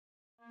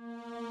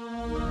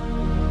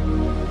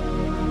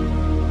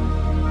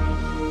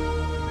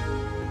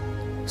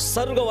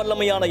சர்வ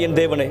வல்லமையான என்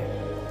தேவனே,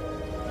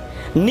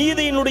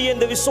 நீதியினுடைய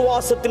இந்த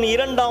விசுவாசத்தின்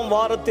 2ஆம்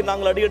வாரத்தில்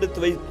நாங்கள் அடியெடுத்து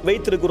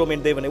வைத்திருக்கிறோம்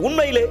என் தேவனே.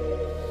 உண்மையிலே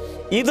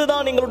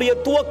இதுதான் எங்களுடைய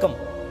துவக்கம்,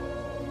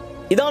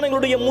 இதான்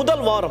எங்களுடைய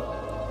முதல் வாரம்.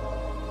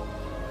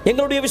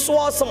 எங்களுடைய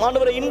விசுவாசம்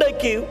ஆண்டவரை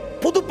இன்றைக்கு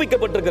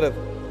புதுப்பிக்கப்பட்டிருக்கிறது.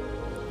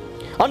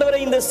 ஆண்டவரை,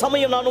 இந்த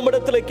சமயம் நான்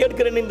உம்மிடத்தில்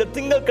கேட்கிறேன், இந்த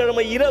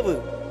திங்கட்கிழமை இரவு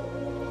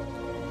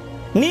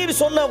நீர்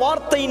சொன்ன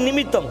வார்த்தையின்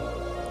நிமித்தம்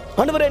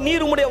ஆண்டவரே,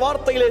 நீர் உம்முடைய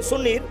வார்த்தையிலே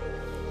சொன்னீர்,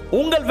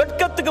 உங்கள்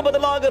வெட்கத்துக்கு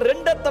பதிலாக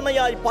 2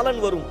 தணையாய் பலன்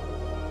வரும்.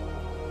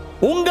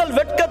 உங்கள்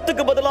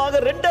வெட்கத்துக்கு பதிலாக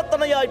 2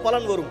 தணையாய்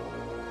பலன் வரும்.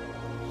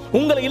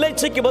 உங்கள்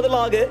இளைச்சைக்கு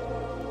பதிலாக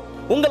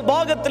உங்கள்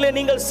பாகத்திலே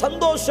நீங்கள்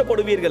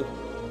சந்தோஷப்படுவீர்கள்.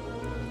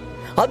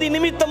 அது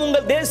நிமித்தம்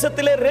உங்கள்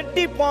தேசத்திலே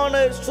இரட்டிப்பான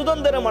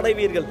சுதந்திரம்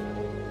அடைவீர்கள்.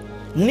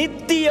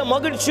 நித்திய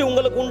மகிழ்ச்சி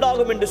உங்களுக்கு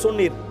உண்டாகும் என்று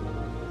சொன்னீர்.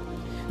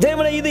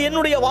 தேவனே, இது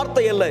என்னுடைய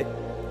வார்த்தை அல்ல,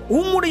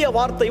 உம்முடைய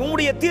வார்த்தை,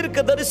 உம்முடைய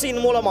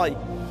தீர்க்கதரிசியின் மூலமாய்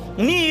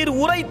நீர்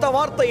உரைத்த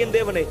வார்த்தை என்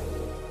தேவனே.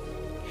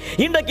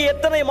 இன்றைக்கு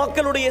எத்தனை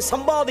மக்களுடைய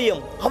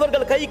சம்பாதியம்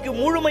அவர்கள் கைக்கு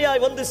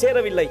முழுமையாய் வந்து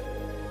சேரவில்லை.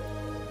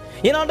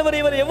 என் ஆண்டவர்,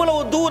 இவர்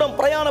எவ்வளவு தூரம்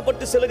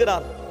பிரயாணப்பட்டு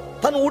செல்கிறார்.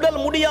 தன் உடல்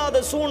முடியாத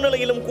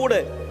சூழ்நிலையிலும் கூட,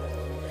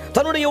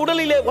 தன்னுடைய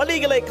உடலிலே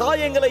வலிகளை,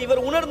 காயங்களை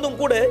இவர் உணர்ந்தும்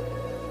கூட,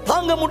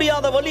 தாங்க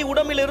முடியாத வலி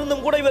உடம்பில்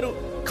இருந்தும் கூட இவர்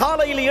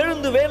காலையில்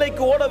எழுந்து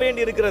வேலைக்கு ஓட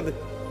வேண்டி இருக்கிறது.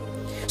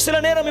 சில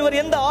நேரம் இவர்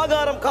எந்த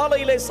ஆகாரம்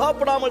காலையிலே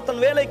சாப்பிடாமல்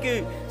தன் வேலைக்கு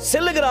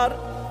செல்லுகிறார்.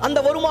 அந்த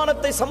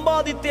வருமானத்தை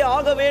சம்பாதித்தே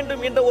ஆக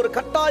வேண்டும் என்ற ஒரு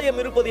கட்டாயம்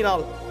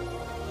இருப்பதினால்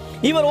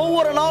இவர்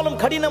ஒவ்வொரு நாளும்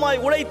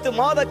கடினமாய் உழைத்து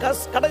மாத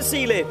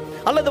கடைசியிலே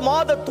அல்லது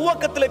மாத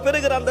துவக்கத்திலே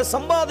பெறுகிற அந்த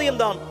சம்பாதியம்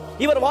தான்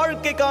இவர்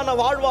வாழ்க்கைக்கான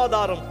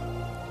வாழ்வாதாரம்,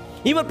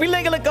 இவர்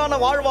பிள்ளைகளுக்கான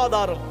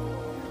வாழ்வாதாரம்.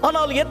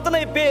 ஆனால்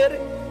எத்தனை பேர்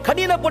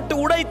கடினப்பட்டு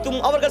உழைத்தும்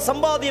அவர்கள்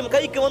சம்பாதியம்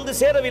கைக்கு வந்து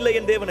சேரவில்லை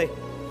என் தேவனே.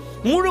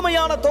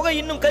 முழுமையான தொகை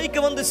இன்னும் கைக்கு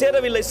வந்து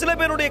சேரவில்லை. சில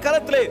பேருடைய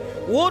கரத்திலே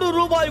 1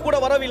 ரூபாய் கூட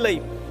வரவில்லை.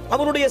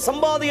 அவருடைய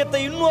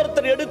சம்பாதியத்தை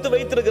இன்னொருத்தர் எடுத்து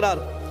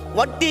வைத்திருக்கிறார்.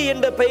 வட்டி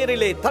என்ற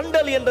பெயரிலே,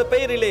 தண்டல் என்ற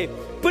பெயரிலே,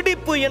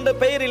 பிடிப்பு என்ற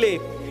பெயரிலே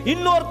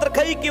இன்னொருத்தர்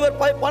கைக்கு இவர்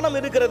பணம்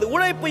இருக்கிறது.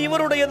 உழைப்பு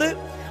இவருடையது,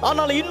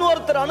 ஆனால்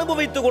இன்னொருத்தர்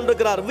அனுபவித்துக்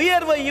கொண்டிருக்கிறார்.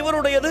 வியர்வை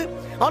இவருடையது,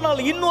 ஆனால்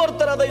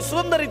இன்னொருத்தர் அதை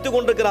சுதந்திரித்துக்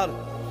கொண்டிருக்கிறார்.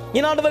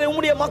 இந்நாடுவரை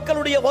உம்முடைய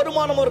மக்களுடைய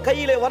வருமானம் ஒரு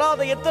கையிலே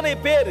வராத எத்தனை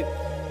பேர்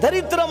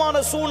தரித்திரமான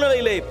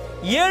சூழ்நிலையிலே,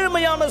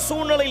 ஏழ்மையான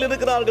சூழ்நிலையில்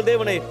இருக்கிறார்கள்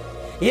தேவனே.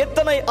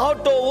 எத்தனை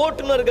ஆட்டோ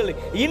ஓட்டுநர்கள்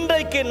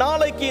இன்றைக்கு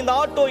நாளைக்கு இந்த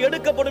ஆட்டோ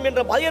எடுக்கப்படும்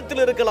என்ற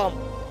பயத்தில் இருக்கலாம்.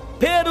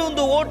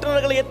 பேருந்து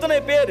ஓட்டுநர்கள் எத்தனை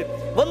பேர்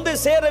வந்து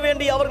சேர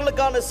வேண்டிய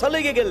அவர்களுக்கான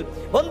சலுகைகள்,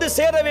 வந்து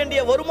சேர வேண்டிய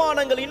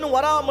வருமானங்கள் இன்னும்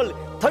வராமல்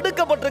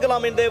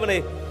தடுக்கப்பட்டிருக்கலாம் என் தேவனே.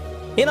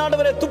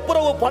 இந்நாடுவரை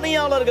துப்புரவு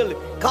பணியாளர்கள்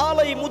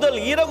காலை முதல்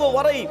இரவு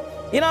வரை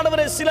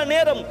இந்நாடுவரை சில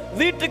நேரம்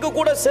வீட்டுக்கு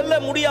கூட செல்ல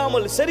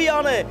முடியாமல்,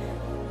 சரியான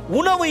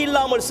உணவு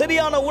இல்லாமல்,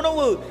 சரியான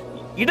உணவு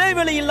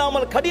இடைவெளி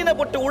இல்லாமல்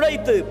கடினப்பட்டு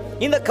உழைத்து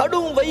இந்த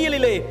கடும்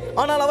வெயிலிலே,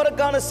 ஆனால்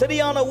அவருக்கான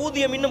சரியான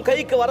ஊதியம் இன்னும்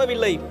கைக்கு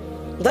வரவில்லை.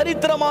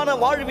 தரித்திரமான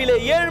வாழ்விலே,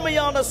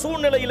 ஏழ்மையான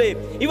சூழ்நிலையிலே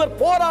இவர்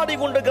போராடி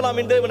கொண்டிருக்கலாம்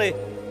என் தேவனே.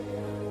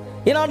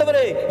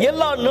 ஆண்டவரே,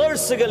 எல்லா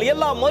நர்ஸுகள்,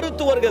 எல்லா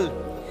மருத்துவர்கள்,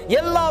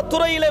 எல்லா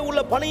துறையிலே உள்ள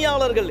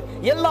பணியாளர்கள்,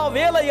 எல்லா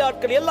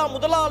வேலையாட்கள், எல்லா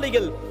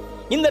முதலாளிகள்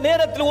இந்த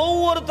நேரத்தில்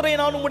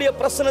ஒவ்வொருத்தரையும் நான் உம்முடைய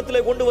பிரசன்னத்திலே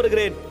கொண்டு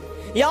வருகிறேன்.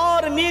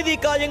 யார்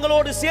நீதிக்கா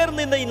எங்களோடு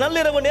சேர்ந்து இந்த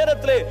நள்ளிரவு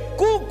நேரத்திலே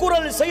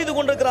கூக்குரல் செய்து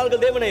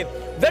கொண்டிருக்கிறார்கள் தேவனே.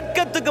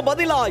 வெட்கத்துக்கு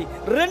பதிலாய்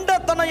 2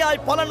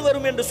 தணையாய் பலன்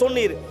வரும் என்று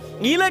சொன்னீர்.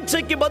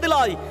 இலட்சைக்கு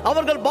பதிலாய்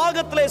அவர்கள்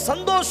பாகத்திலே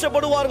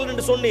சந்தோஷப்படுவார்கள்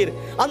என்று சொன்னீர்.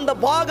 அந்த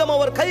பாகம்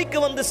அவர் கைக்கு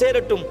வந்து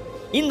சேரட்டும்.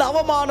 இந்த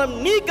அவமானம்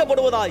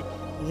நீக்கப்படுவதாய்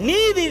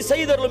நீதி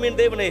செய்தருளும் என்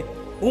தேவனே.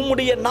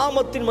 உம்முடைய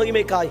நாமத்தின்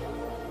மகிமைக்காய்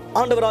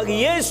ஆண்டவராகிய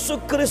இயேசு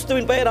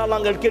கிறிஸ்துவின் பெயரால்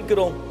நாங்கள்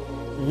கேட்கிறோம்.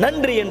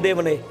 நன்றி என்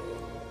தேவனே.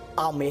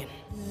 ஆமென்.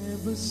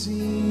 Never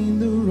seen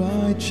the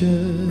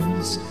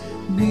righteous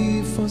be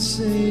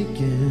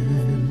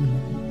forsaken,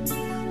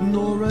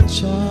 nor a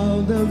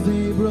child of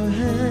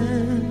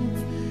Abraham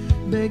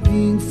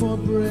begging for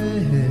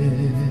bread.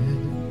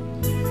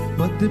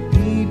 But the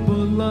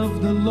people of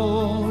the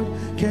Lord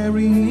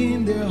carry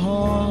in their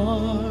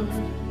heart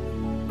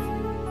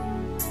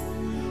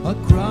a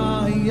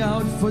cry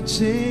out for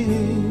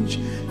change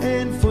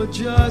and for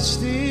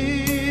justice.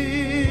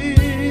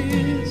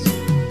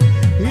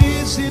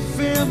 Is it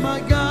fair, my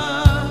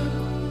God,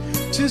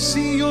 to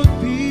see your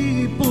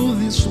people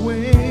this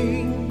way,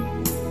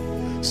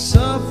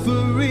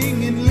 suffering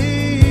and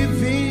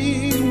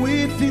living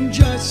with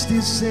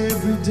injustice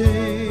every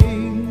day?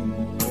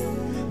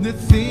 The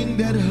thing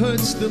that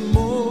hurts the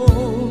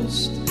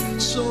most,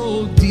 so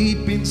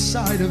deep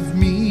inside of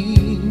me,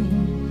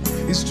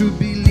 is to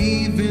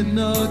believe in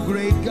a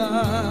great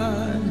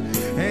God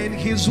and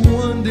His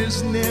wonders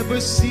never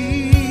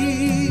cease.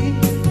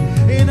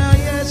 And I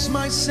ask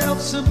myself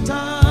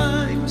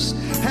sometimes,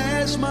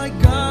 has my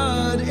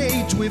God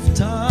aged with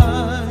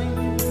time?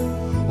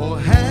 Or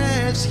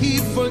has He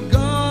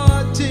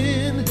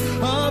forgotten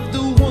of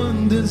the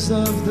wonders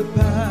of the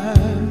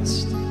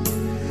past?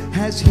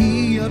 Has He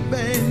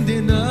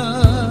abandoned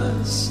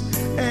us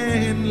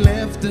and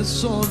left us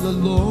all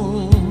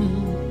alone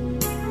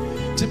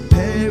to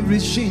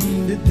perish in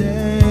the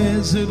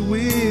desert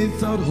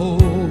without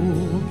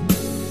hope?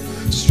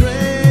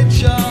 Stretch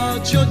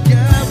out your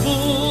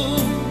gavel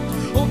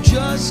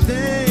just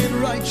and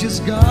righteous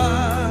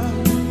God,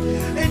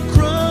 and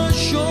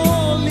crush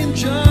all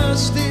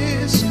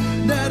injustice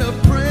that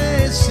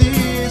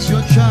oppresses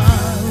your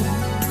child.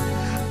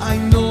 I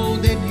know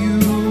that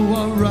you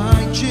are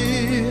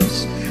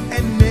righteous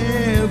and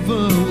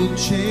never will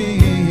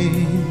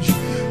change.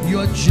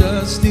 Your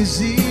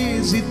justice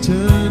is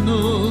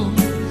eternal.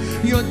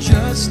 Your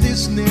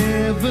justice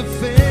never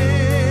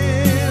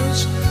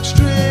fails.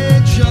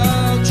 Stretch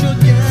out your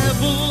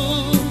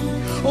gavel,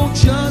 oh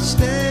just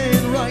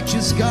and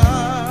righteous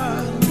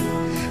God,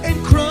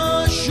 and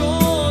crush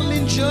all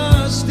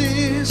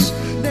injustice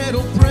that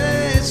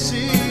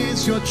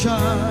oppresses your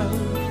child.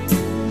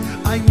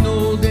 I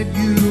know that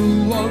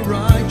you are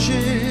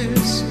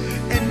righteous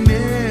and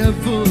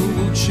never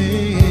will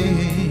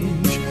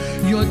change.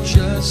 Your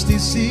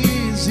justice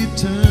is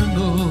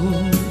eternal.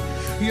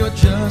 Your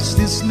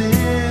justice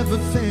never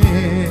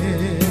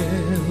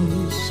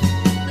fails.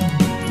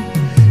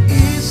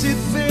 Is it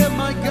fair,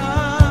 my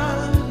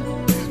God,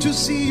 to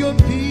see your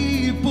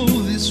people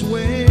this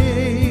way,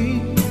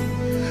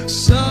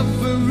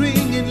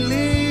 suffering and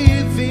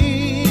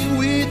living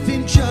with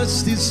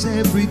injustice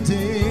every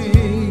day?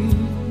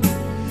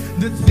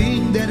 The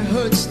thing that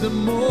hurts the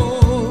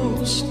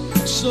most,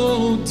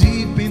 so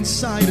deep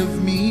inside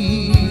of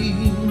me,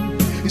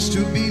 is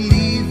to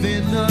believe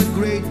in a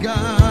great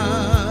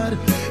God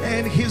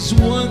and His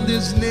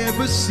wonders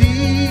never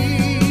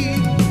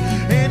seen.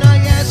 And I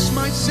ask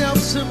myself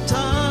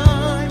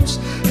sometimes,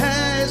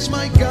 has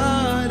my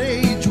God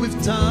aged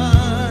with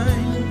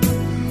time?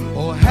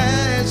 Or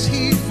has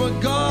He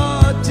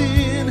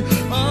forgotten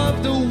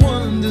of the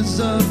wonders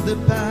of the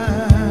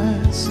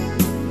past?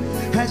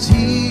 Has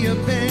He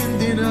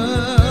abandoned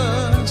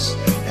us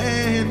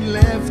and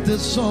left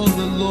us all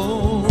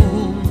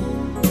alone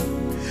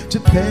to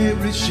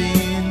perish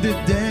in the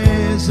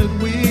desert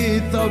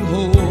without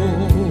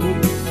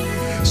hope?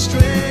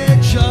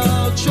 Stretch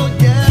out your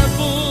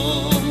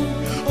gavel,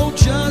 oh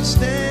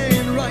just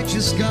and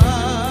righteous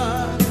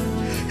God,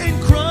 and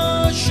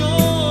crush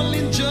all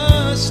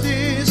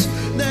injustice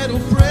that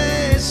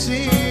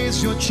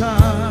oppresses your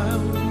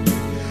child.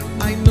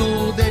 I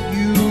know that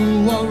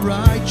you are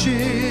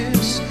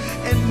righteous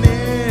and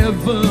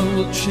never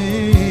will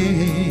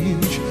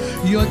change.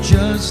 Your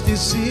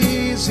justice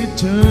is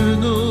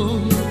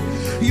eternal.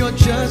 Your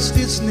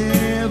justice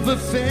never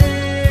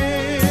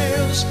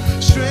fails.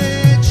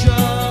 Stretch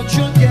out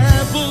your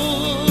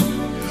gavel,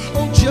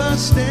 oh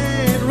just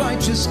and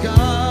righteous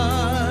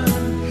God,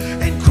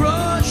 and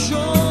crush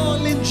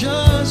all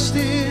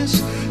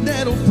injustice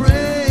that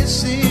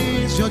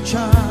oppresses your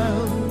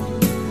child.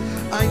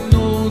 I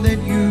know that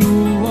you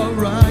are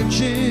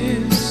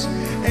righteous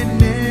and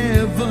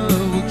never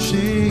will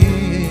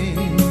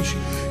change.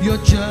 Your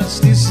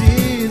justice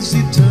is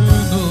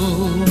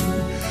eternal.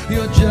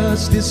 Your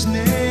justice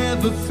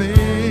never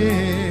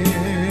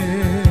fails.